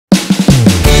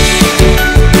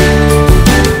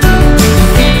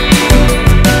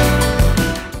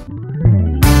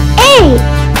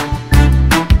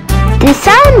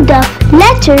sound of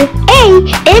letter A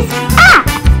is A.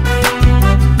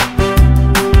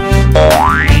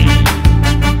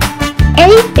 A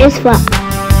is for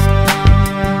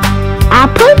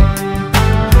apple,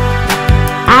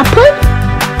 apple.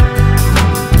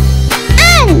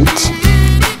 Ant,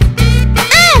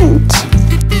 ant.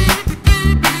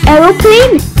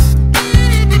 Aeroplane,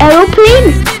 aeroplane.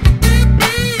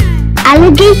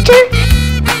 Alligator,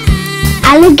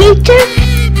 alligator.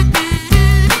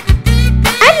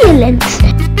 Ambulance,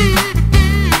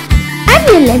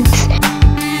 ambulance.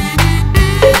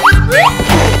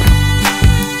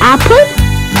 Apple,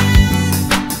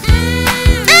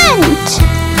 ant.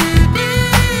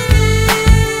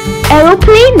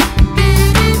 Aeroplane,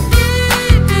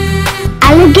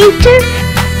 alligator,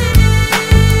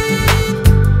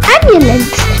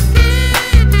 ambulance.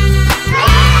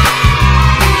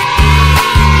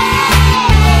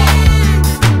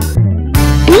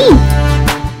 B.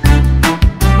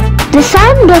 The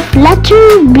sound of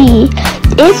letter B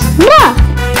is B.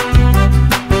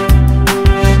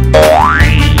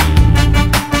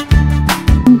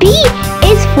 B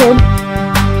is for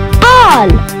ball,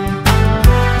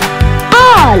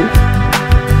 ball.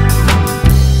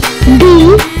 B,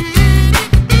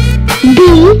 B.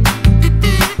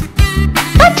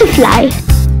 Butterfly,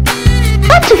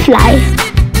 butterfly.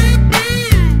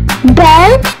 Bear,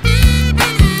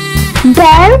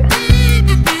 bear.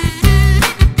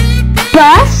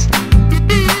 Bus,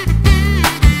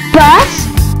 bus.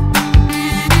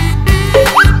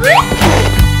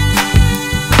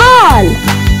 Ball.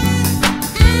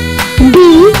 B,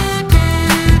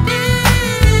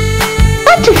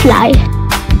 butterfly.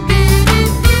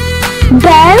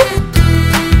 Bear,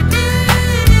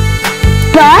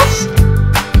 bus.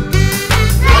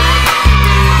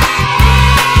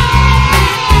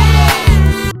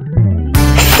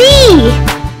 C.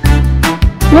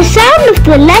 The sound of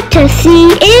the letter C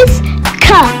is K.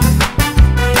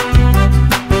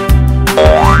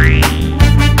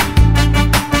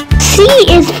 C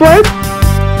is for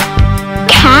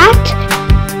cat,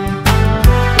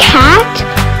 cat.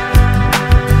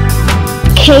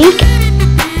 Cake,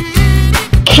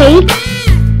 cake.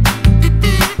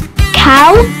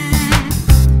 Cow,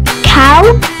 cow.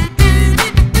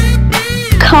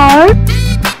 Car,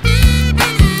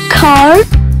 car.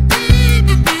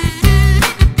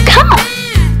 Cup,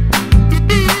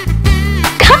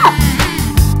 cup.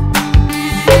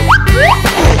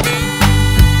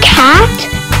 Cat,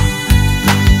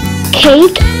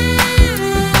 cake.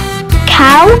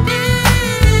 Cow,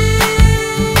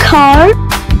 car.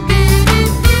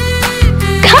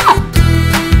 Cup.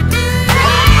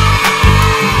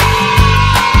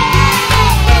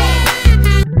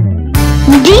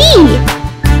 D.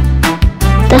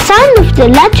 The sound of the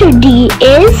letter D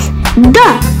is D.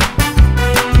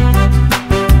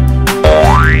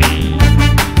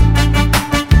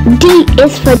 D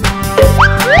is for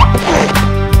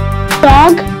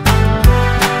dog,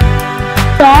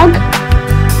 dog.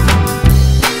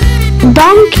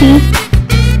 Donkey,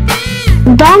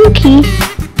 donkey.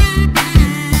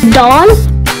 Doll,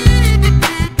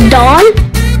 doll.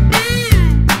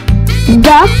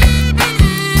 Duck,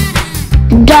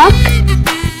 duck.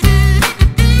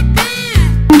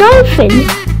 Dolphin,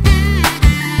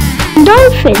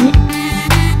 dolphin.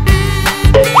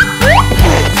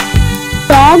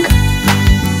 Dog,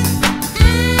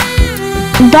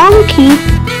 donkey.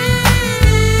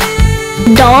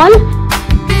 Doll,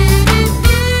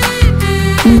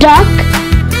 duck.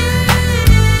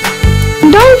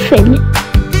 Dolphin.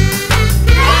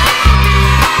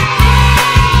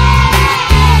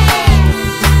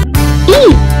 E.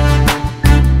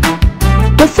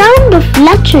 The sound of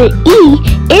letter E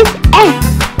is F.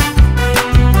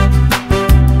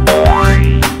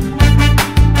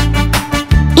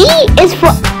 E is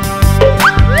for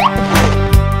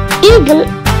eagle,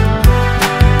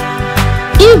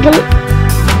 eagle.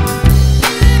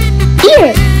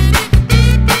 Ear,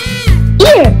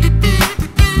 ear.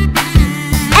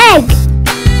 Egg,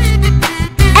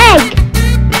 egg.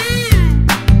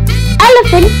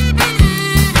 Elephant,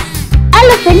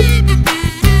 elephant.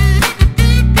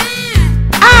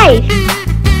 Eyes,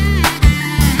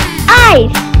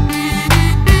 eyes.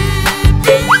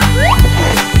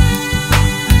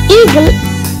 Eagle,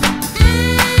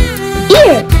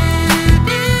 ear.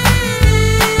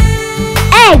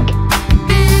 Egg,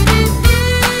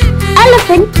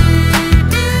 elephant.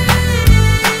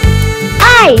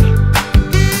 Eyes.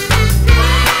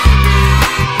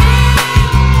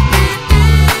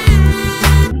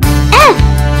 F.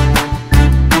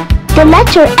 The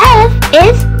letter F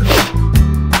is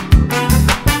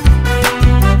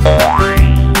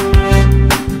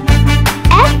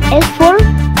F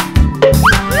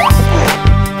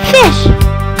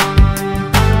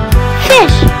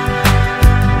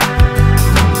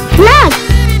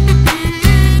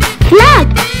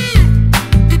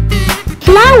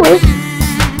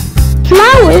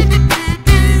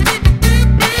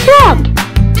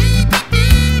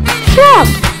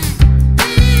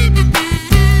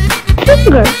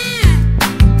finger,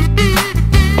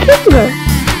 finger.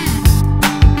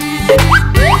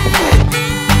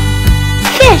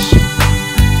 Fish,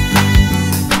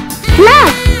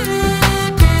 flag,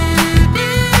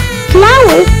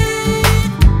 flower,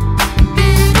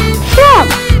 frog,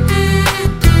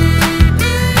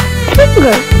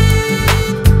 finger.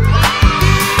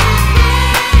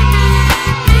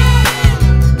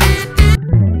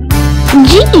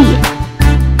 G.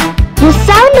 The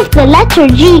sound of the letter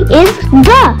G is G.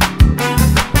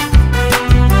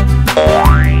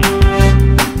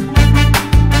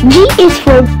 G is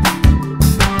for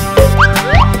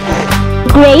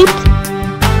grapes,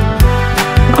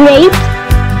 grapes.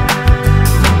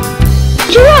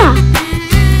 Giraffe,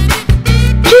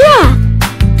 giraffe.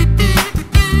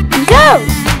 Goat,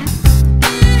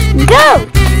 goat.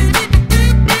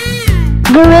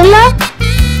 Gorilla,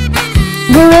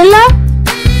 gorilla.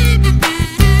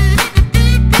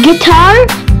 Guitar,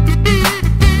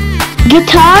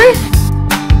 guitar.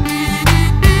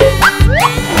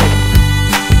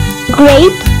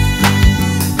 Grapes,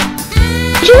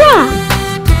 giraffe,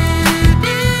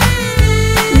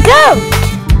 goat,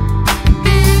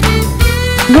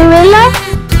 gorilla,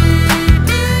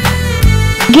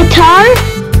 guitar.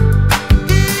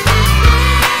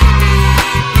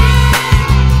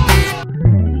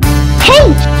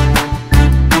 H.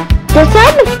 The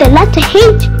sound of the letter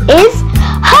H is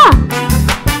ha.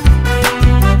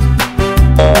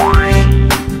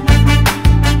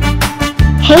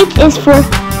 H is for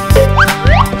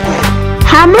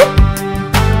hammer,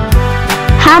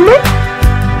 hammer.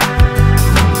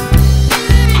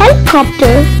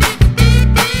 Helicopter,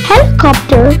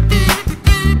 helicopter.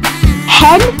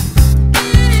 Hen,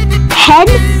 hen.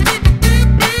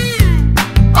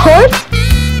 Horse,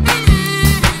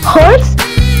 horse.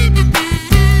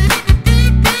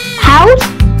 House,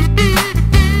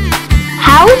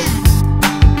 house.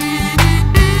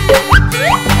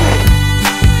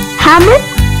 Hammer,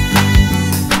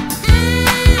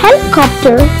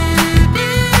 helicopter.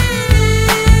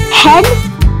 Hen,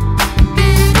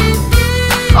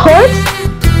 horse,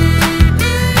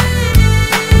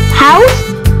 house.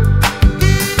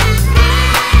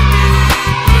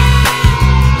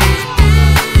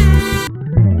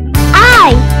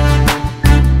 I.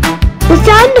 The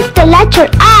sound of the letter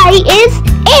I is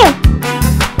I.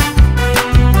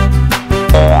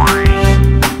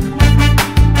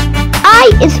 I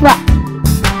is what?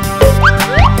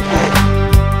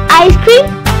 Ice cream,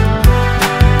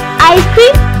 ice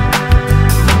cream.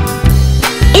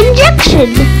 Injection,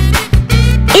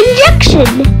 injection.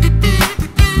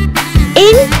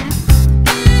 Ink,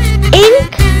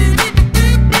 ink.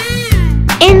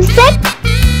 Insect,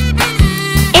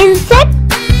 insect.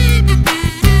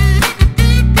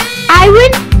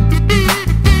 Iron,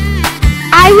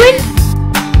 iron.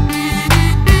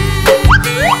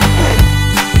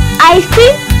 Ice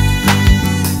cream,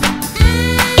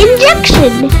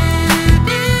 injection.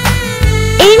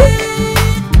 Ink,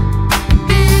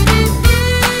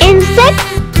 insect,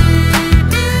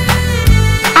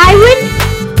 iron.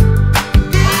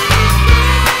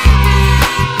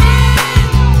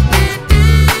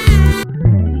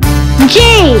 J.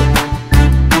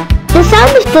 The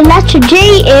sound of the letter J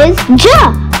is J.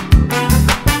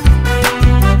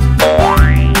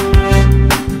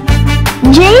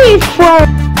 J is for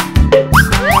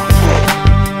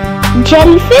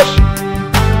jellyfish,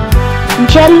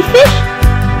 jellyfish.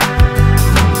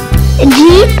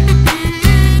 Jeep,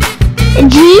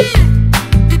 jeep.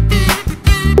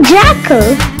 Jackal,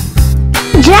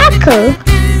 jackal.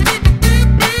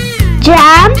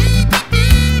 Jam,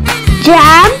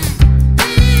 jam.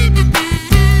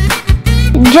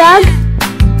 Jug,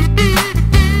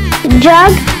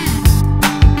 jug.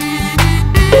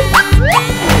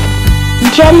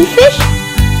 Jellyfish,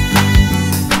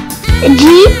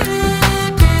 jeep,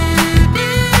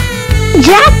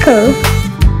 jackal.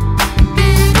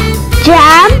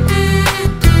 Jam,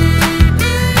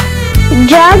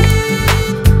 jug.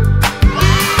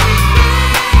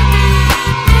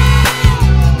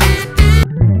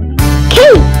 K.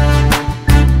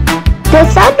 The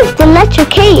sound of the letter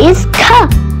K is K.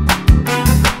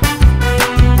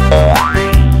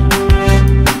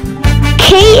 K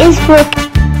is for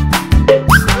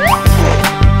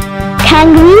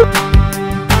kangaroo,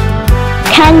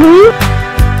 kangaroo.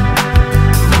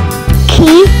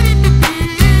 Key,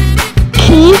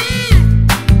 key.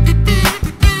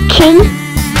 King,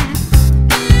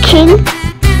 king.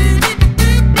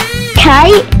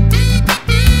 Kite,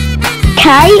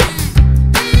 kite.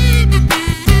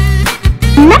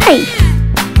 Knife,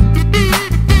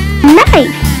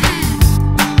 knife.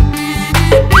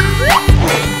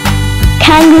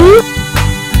 Kangaroo,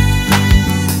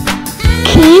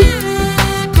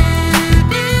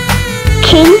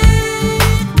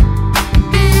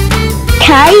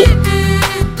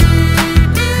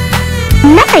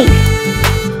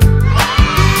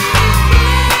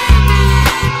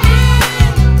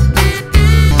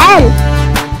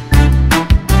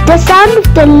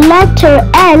 of the letter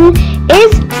L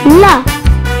is La.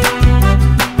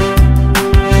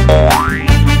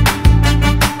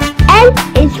 L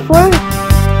is for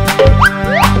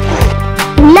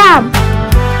lamb.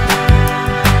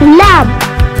 Lamb.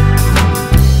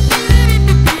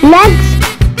 Legs.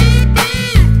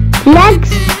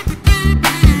 Legs.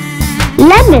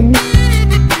 Lemon.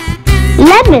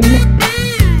 Lemon.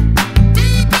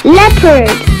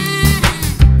 Leopard.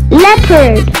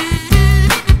 Leopard.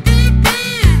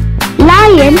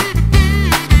 Lion.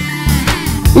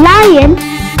 Lion.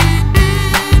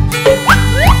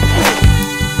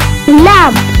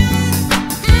 Lamb.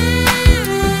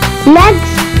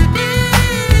 Legs.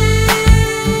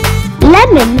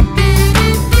 Lemon.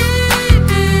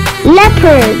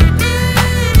 Leopard.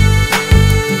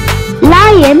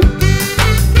 Lion.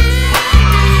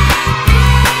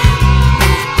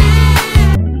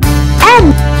 M.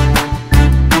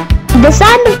 The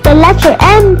sound of the letter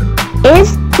M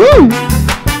is M.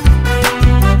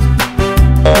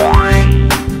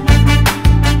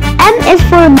 M is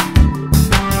for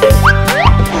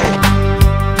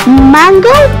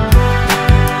mango.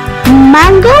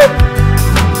 Mango.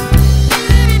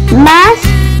 Mask.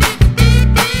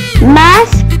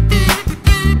 Mask.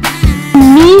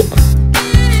 Meat.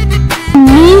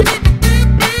 Meat.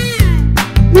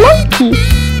 Monkey.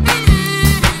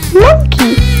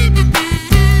 Monkey.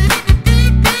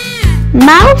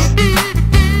 Mouse.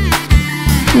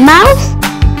 Mouse.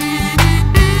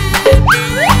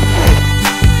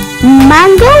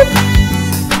 Mango.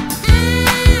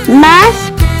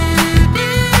 Mask.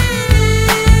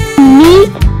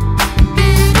 Meat.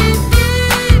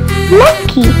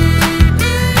 Monkey.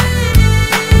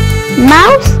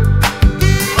 Mouse.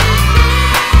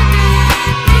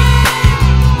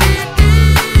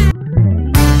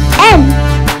 N.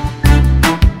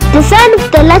 The sound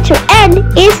of the letter N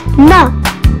is Na.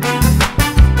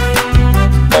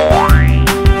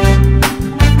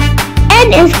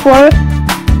 N is for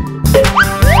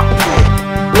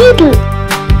needle.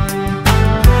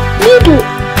 Needle.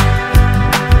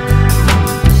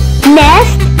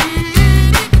 Nest.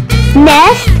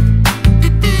 Nest.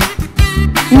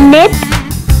 Nip.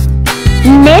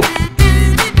 Nip.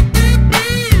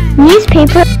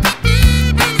 Newspaper.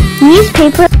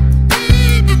 Newspaper.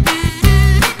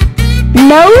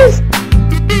 Nose.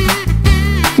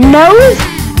 Nose.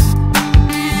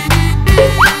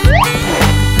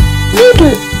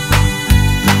 Needle.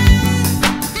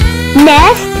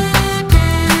 Nest.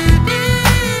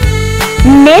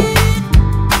 Nip.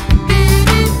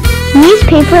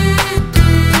 Newspaper.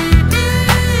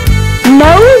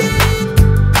 Nose.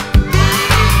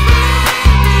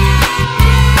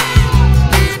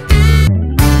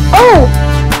 O.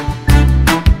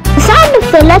 The sound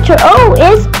of the letter O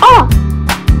is O.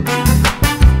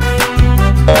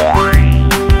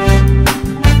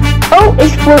 O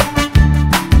is for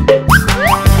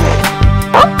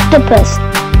octopus.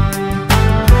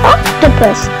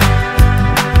 Octopus.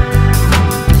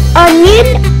 Onion.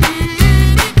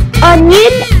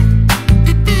 Onion.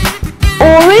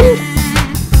 Orange.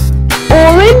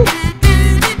 Orange.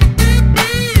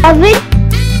 Oven.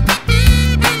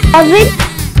 Oven.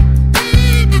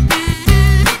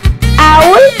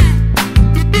 Owl.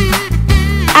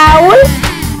 Owl.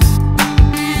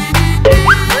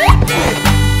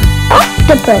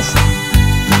 Octopus.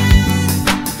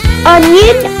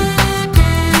 Onion.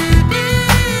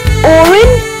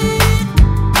 Orange.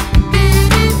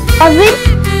 Oven.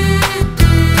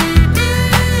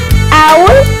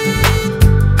 Owl.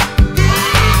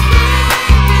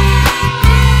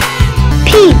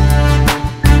 P.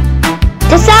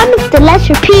 The sound of the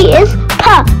letter P is P.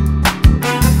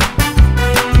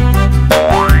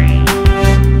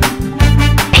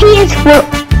 P is for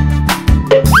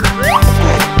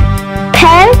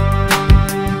pear.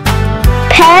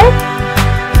 Pear.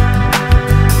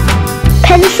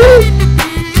 Pencil.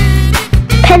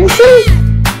 Pencil.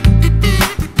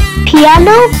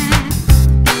 Piano.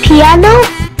 Piano.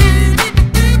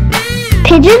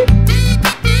 Pigeon.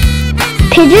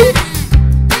 Pigeon.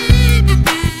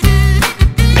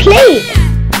 Plate.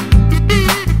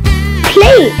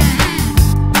 Plate.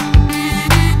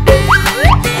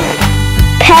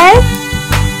 Pear.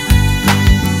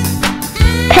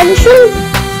 Pencil.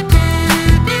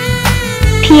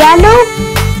 Piano.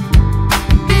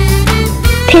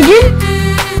 Pigeon.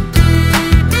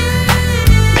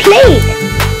 Plate.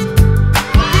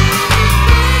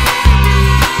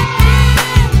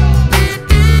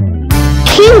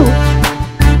 Q.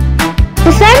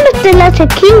 The sound of the letter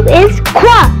Q is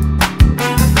qua.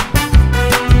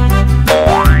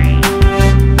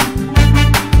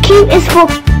 Q is for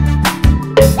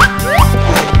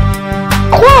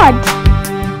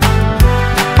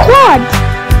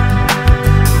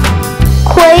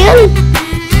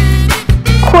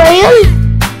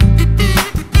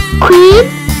Queen,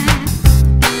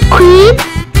 queen.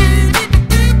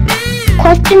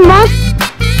 Question mark,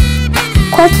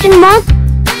 question mark.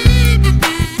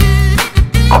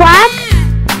 Quack,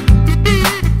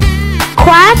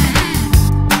 quack.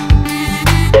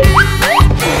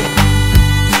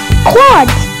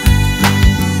 Quads,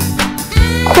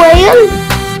 quail,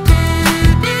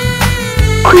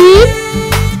 queen,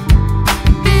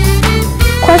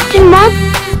 question mark,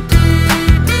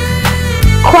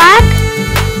 quack.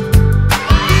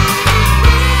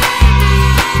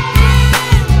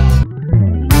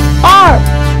 R,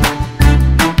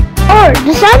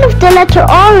 the sound of the letter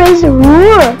R is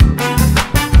roar.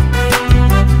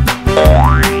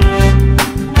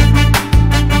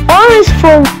 R is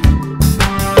for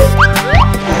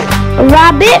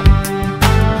rabbit,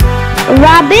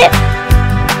 rabbit.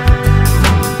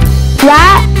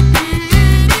 Rat,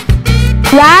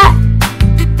 rat.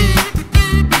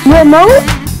 Remote,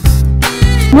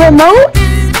 remote.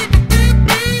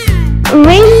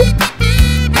 Ring,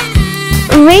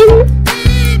 ring.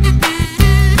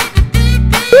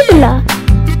 Bibla,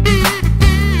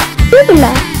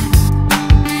 bibla.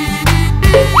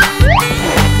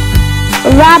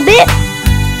 Rabbit,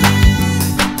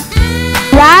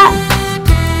 rat.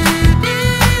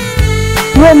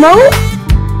 Remote,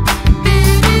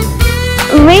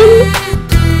 ring,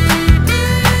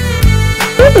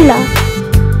 bibla.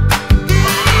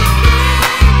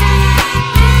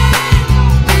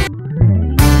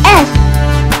 S,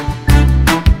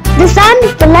 the sound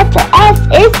of the letter S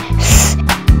is S.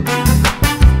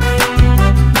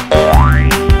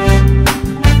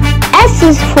 S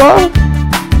is for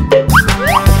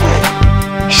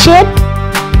ship,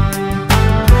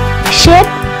 ship.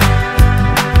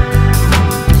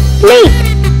 Lake,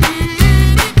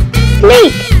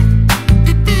 lake.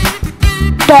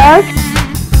 Dark,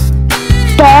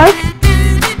 dark.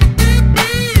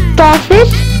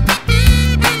 Starfish,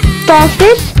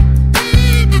 starfish.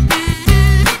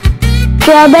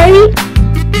 Strawberry,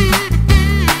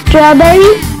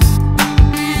 strawberry.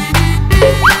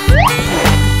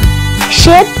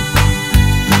 Ship,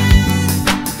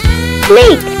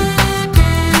 lake.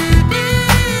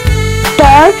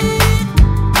 Dark,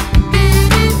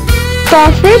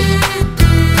 starfish,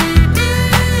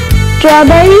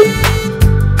 strawberry.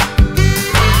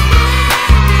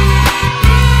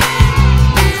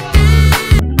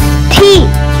 T,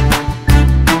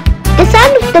 the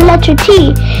sound of the letter T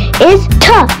is T.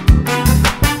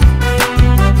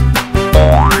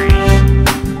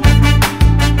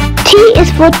 T is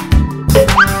for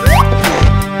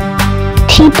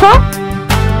teapot,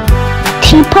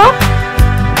 teapot.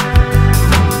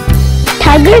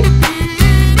 Tiger,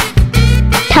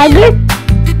 tiger.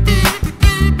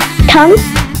 Tongue,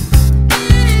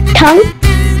 tongue.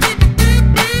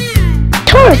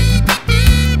 Torch,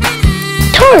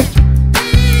 torch.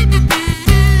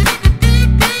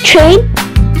 Train,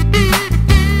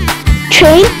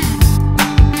 train.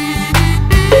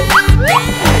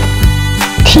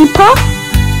 Teapot,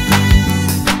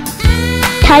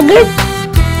 tiger.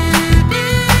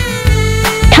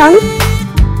 Tongue,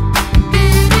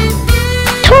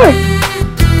 torch.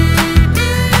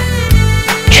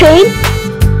 Train.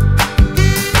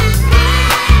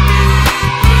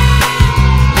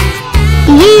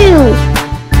 U,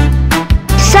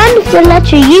 sound of the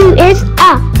letter U is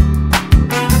A.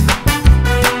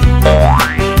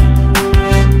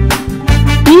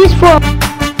 U is for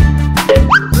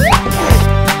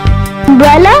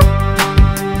umbrella,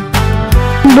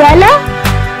 umbrella.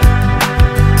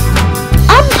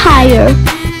 Umpire,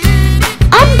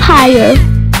 umpire.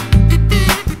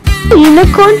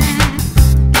 Unicorn,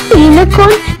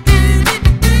 unicorn.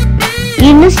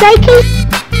 Unicycle,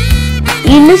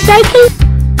 unicycle.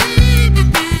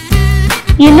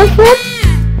 Uniform,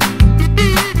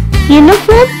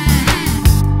 uniform.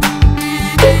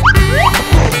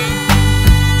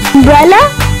 Umbrella,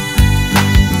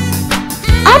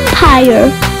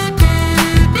 umpire.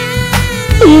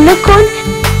 Unicorn,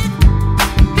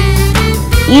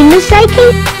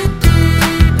 unicycle.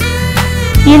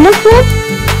 Uniform.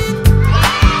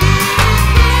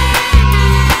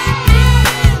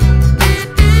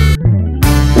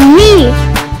 V,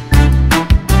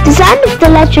 the sound of the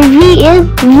letter V is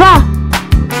Va.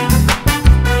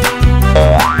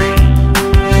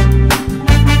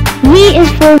 V is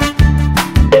for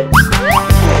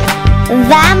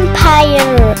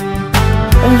vampire,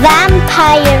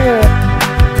 vampire.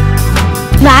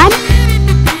 Van,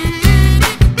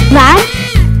 van.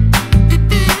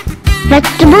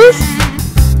 Vegetables,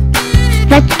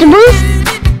 vegetables.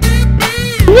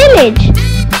 Village,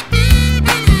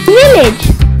 village.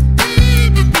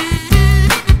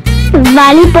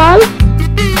 volleyball,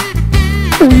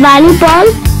 volleyball.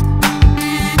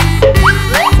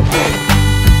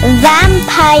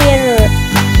 Vampire,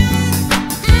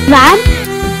 vamp.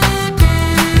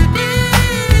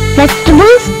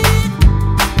 Vegetables,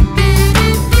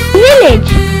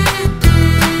 village.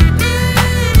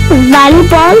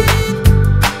 Volleyball,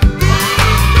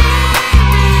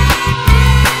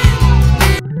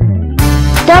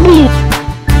 W.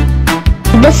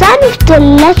 The sound of the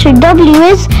letter W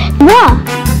is wa.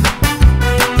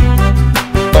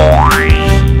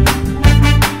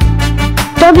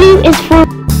 W is for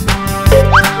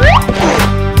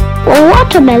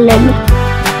watermelon,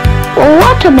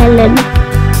 watermelon.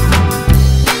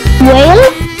 Whale,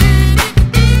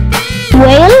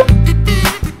 whale.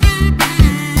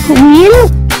 Wheel,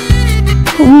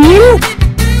 wheel.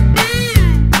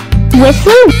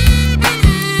 Whistle,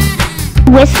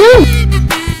 whistle.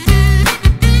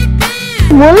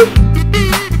 Wolf,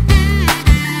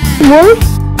 wolf.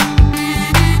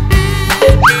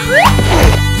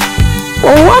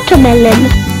 Watermelon.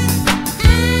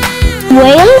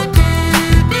 Whale,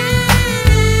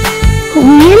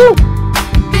 wheel.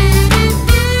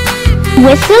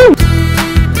 Whistle,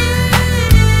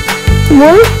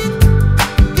 wolf.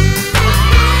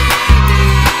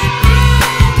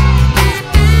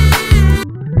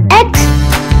 X.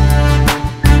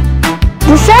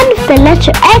 The sound of the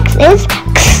letter X is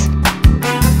X.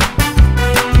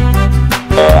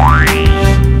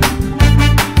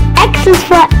 X is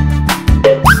for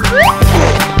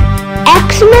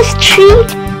Xmas tree,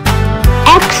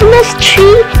 Xmas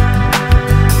tree.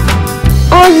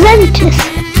 Orzentus,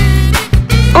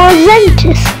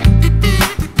 orzentus.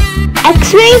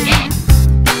 X-ray,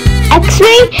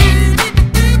 X-ray.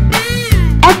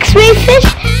 X-ray fish,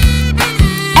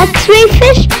 X-ray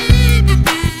fish.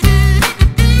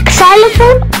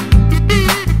 Xylophone,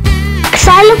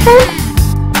 xylophone.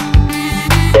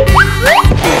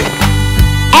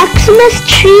 Xmas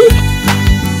tree,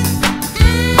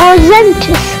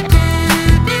 orzentus.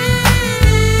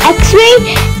 X-ray,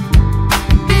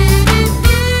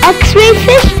 X-ray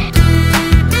fish.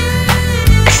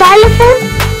 Xylophone.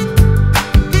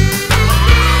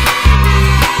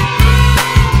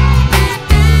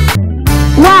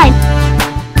 Y.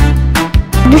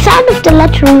 The sound of the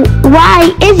letter Y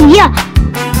is ya.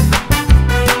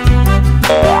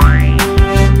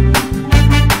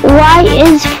 Y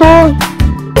is for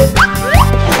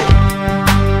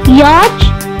yacht,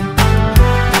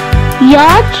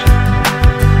 yacht.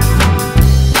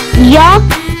 Yak,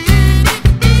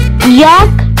 yak.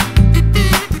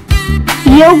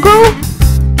 Yogo,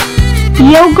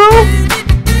 yogo.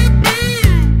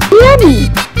 Yummy,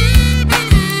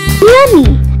 yummy.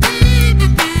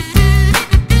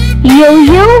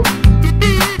 Yo-yo,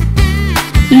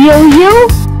 yo-yo.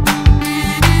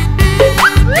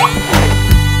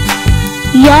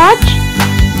 Yacht,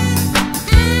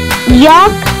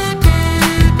 yak.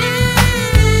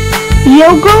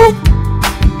 Yogo,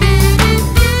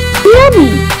 yummy.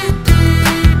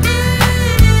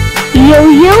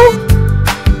 Yo-yo.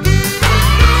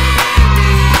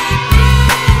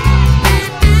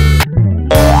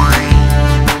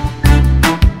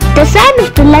 The sound of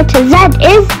the letter Z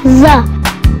is Z.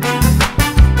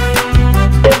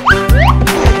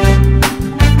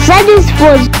 Z is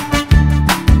for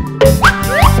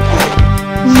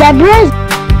zebras,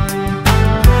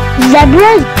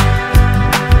 zebras.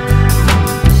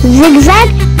 Zigzag,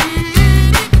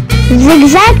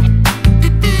 zigzag.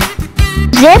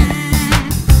 Zip,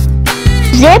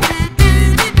 zip.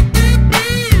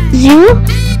 Zoo,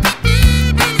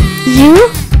 zoo.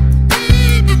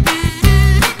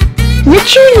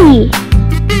 Zucchini,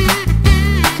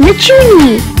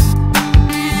 zucchini.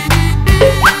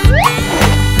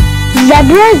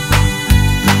 Zebra,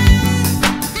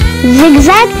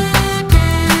 zigzag.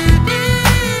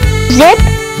 Zip,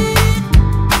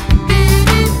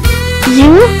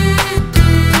 zoo.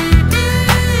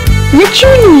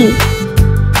 Zucchini.